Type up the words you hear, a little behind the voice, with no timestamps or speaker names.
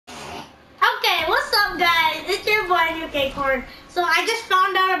UK corn. So I just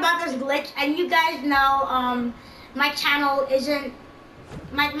found out about this glitch, and you guys know, my channel isn't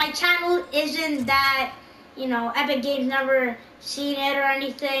that, you know, Epic Games never seen it or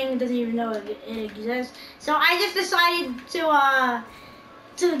anything. Doesn't even know it exists. So I just decided to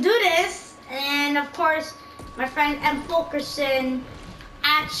do this, and of course, my friend M. Fulkerson,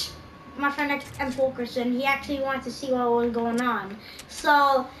 he actually wanted to see what was going on.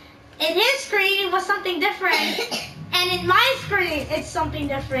 So in his screen it was something different, and in my screen it's something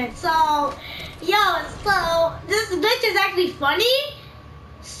different. So, so this glitch is actually funny.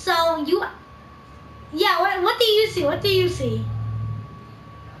 So what do you see? What do you see?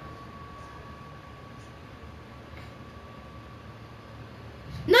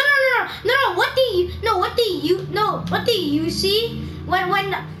 No. What do you see when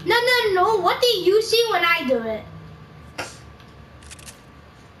no? What do you see when I do it?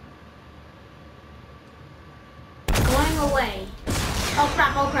 Going away. Oh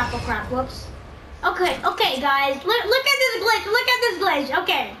crap. Whoops. Okay, guys. Look at this glitch.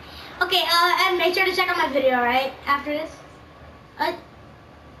 Okay. And make sure to check out my video right after this.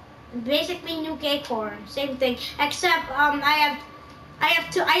 Basically new K-Core, same thing. Except I have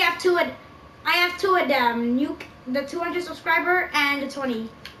two of them. The 200 subscriber and the 20.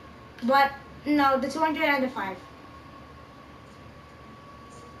 But no, the 200 and the 5.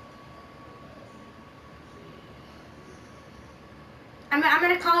 I'm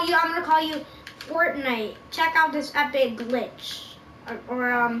gonna call you Fortnite. Check out this epic glitch. I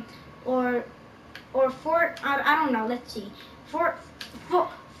don't know. Let's see.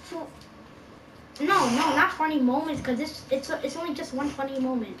 No, not funny moments, because it's only just one funny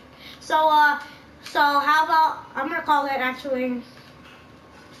moment. So how about I'm gonna call it actually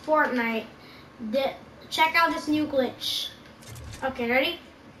Fortnite. Check out this new glitch. Okay,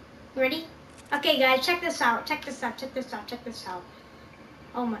 ready? Okay, guys, check this out.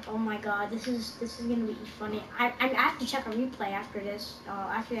 Oh my God, this is gonna be funny. I have to check a replay after this.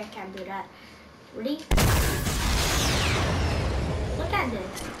 Actually, I can't do that. Ready? Look at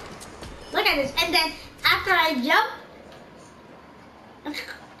this. And then after I jump, and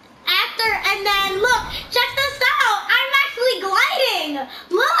then look, check this out. I'm actually gliding.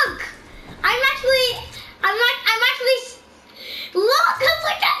 Look,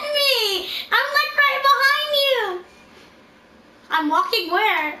 look at me. I'm like right behind you. I'm walking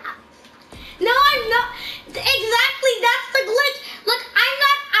where? No, I'm not. Exactly, that's the glitch. Look, I'm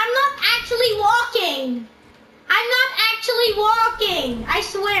not actually walking. I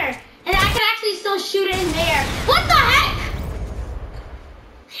swear. And I can actually still shoot it in there. What the heck?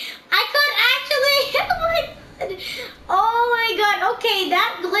 I could actually. Oh my God. Okay,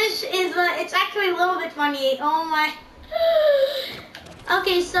 that glitch is. It's actually a little bit funny. Oh my.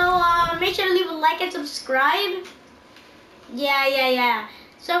 Okay, so make sure to leave a like and subscribe. Yeah.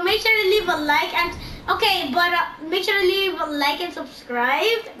 So make sure to leave a like and. Okay, but make sure to leave a like and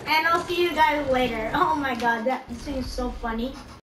subscribe, and I'll see you guys later. Oh my God, this thing is so funny.